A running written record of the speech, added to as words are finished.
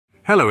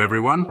Hello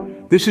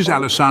everyone, this is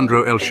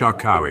Alessandro El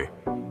Sharkawi,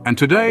 and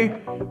today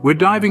we're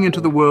diving into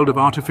the world of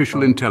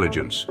artificial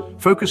intelligence,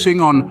 focusing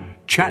on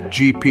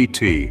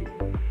ChatGPT.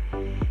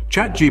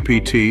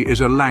 ChatGPT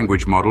is a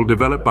language model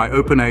developed by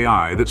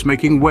OpenAI that's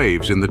making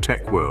waves in the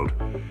tech world.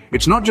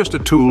 It's not just a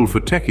tool for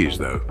techies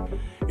though,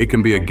 it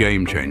can be a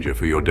game changer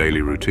for your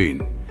daily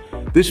routine.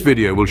 This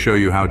video will show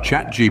you how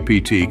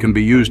ChatGPT can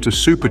be used to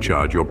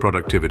supercharge your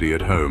productivity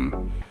at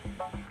home.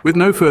 With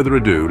no further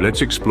ado,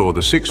 let's explore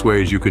the 6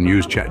 ways you can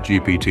use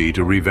ChatGPT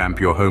to revamp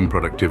your home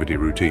productivity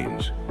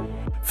routines.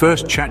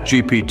 First,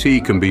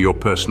 ChatGPT can be your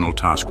personal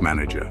task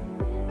manager.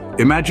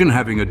 Imagine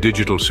having a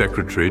digital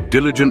secretary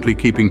diligently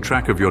keeping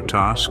track of your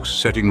tasks,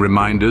 setting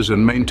reminders,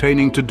 and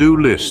maintaining to-do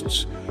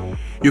lists.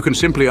 You can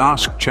simply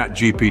ask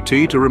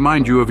ChatGPT to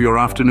remind you of your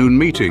afternoon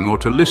meeting or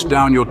to list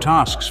down your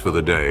tasks for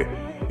the day.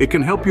 It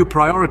can help you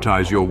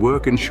prioritize your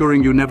work,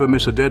 ensuring you never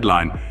miss a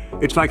deadline.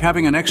 It's like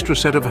having an extra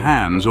set of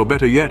hands, or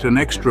better yet, an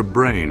extra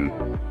brain.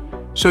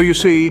 So you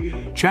see,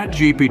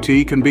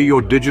 ChatGPT can be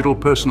your digital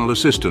personal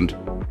assistant,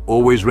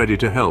 always ready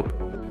to help.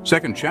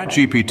 Second,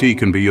 ChatGPT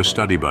can be your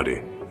study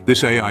buddy.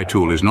 This AI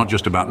tool is not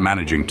just about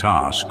managing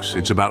tasks,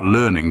 it's about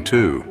learning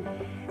too.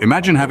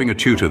 Imagine having a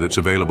tutor that's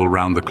available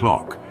round the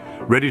clock,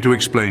 ready to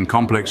explain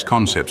complex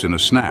concepts in a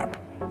snap.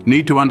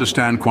 Need to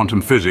understand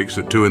quantum physics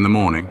at 2 in the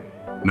morning?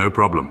 No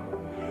problem.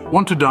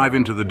 Want to dive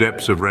into the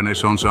depths of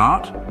Renaissance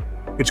art?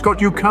 It's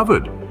got you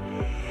covered.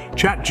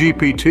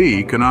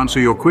 ChatGPT can answer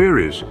your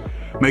queries,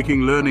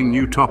 making learning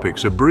new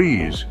topics a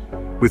breeze.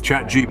 With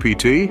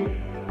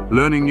ChatGPT,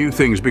 learning new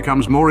things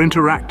becomes more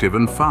interactive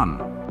and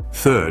fun.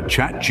 Third,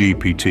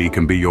 ChatGPT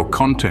can be your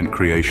content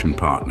creation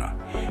partner.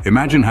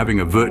 Imagine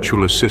having a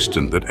virtual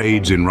assistant that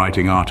aids in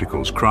writing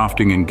articles,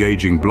 crafting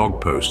engaging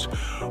blog posts,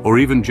 or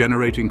even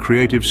generating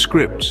creative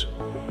scripts.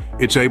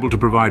 It's able to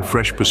provide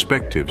fresh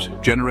perspectives,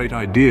 generate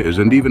ideas,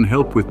 and even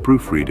help with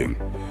proofreading.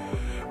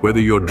 Whether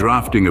you're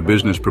drafting a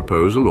business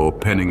proposal or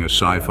penning a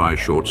sci-fi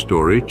short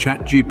story,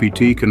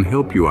 ChatGPT can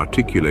help you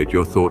articulate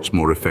your thoughts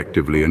more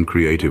effectively and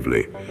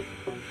creatively.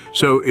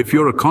 So if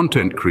you're a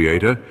content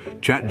creator,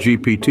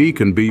 ChatGPT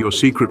can be your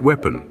secret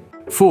weapon.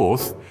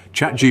 Fourth,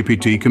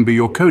 ChatGPT can be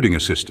your coding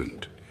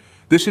assistant.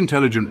 This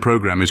intelligent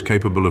program is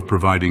capable of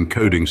providing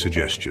coding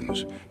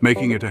suggestions,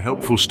 making it a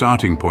helpful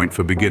starting point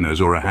for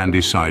beginners or a handy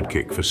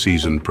sidekick for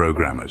seasoned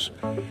programmers.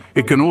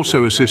 It can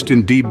also assist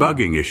in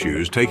debugging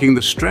issues, taking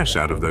the stress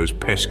out of those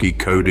pesky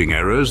coding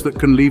errors that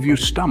can leave you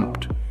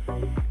stumped.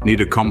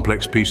 Need a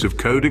complex piece of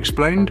code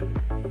explained?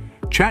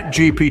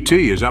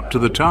 ChatGPT is up to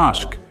the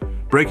task,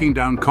 breaking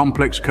down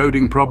complex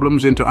coding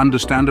problems into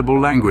understandable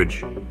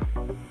language.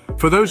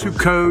 For those who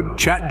code,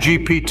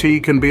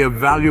 ChatGPT can be a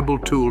valuable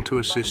tool to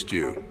assist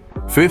you.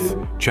 Fifth,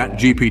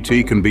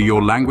 ChatGPT can be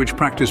your language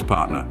practice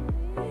partner.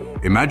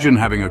 Imagine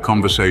having a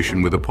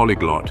conversation with a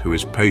polyglot who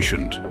is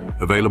patient,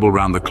 available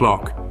round the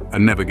clock,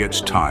 and never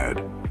gets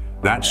tired.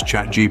 That's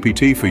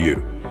ChatGPT for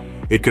you.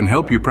 It can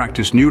help you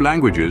practice new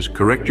languages,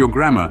 correct your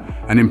grammar,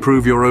 and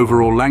improve your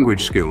overall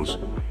language skills.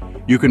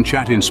 You can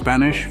chat in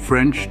Spanish,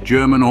 French,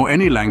 German, or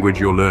any language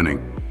you're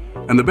learning.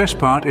 And the best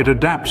part, it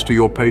adapts to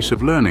your pace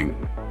of learning.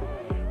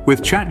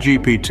 With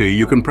ChatGPT,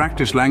 you can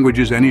practice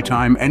languages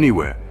anytime,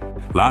 anywhere.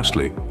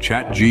 Lastly,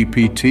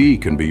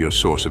 ChatGPT can be your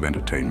source of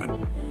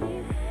entertainment.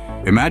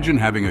 Imagine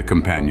having a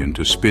companion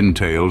to spin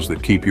tales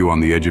that keep you on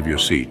the edge of your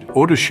seat,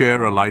 or to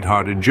share a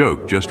lighthearted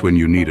joke just when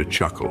you need a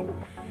chuckle.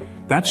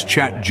 That's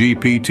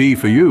ChatGPT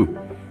for you.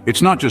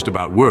 It's not just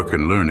about work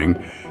and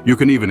learning. You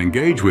can even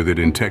engage with it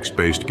in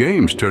text-based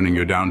games, turning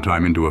your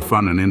downtime into a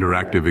fun and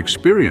interactive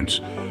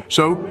experience.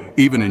 So,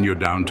 even in your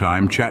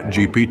downtime,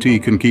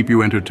 ChatGPT can keep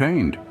you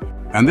entertained.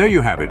 And there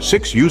you have it,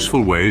 6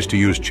 useful ways to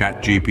use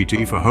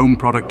ChatGPT for home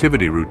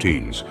productivity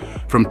routines.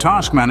 From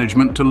task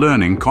management to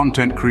learning,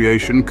 content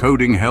creation,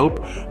 coding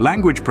help,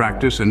 language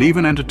practice, and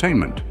even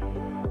entertainment.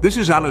 This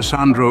is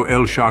Alessandro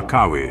El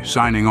Sharkawi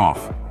signing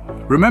off.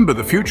 Remember,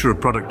 the future of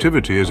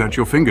productivity is at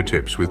your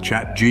fingertips with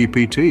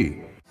ChatGPT.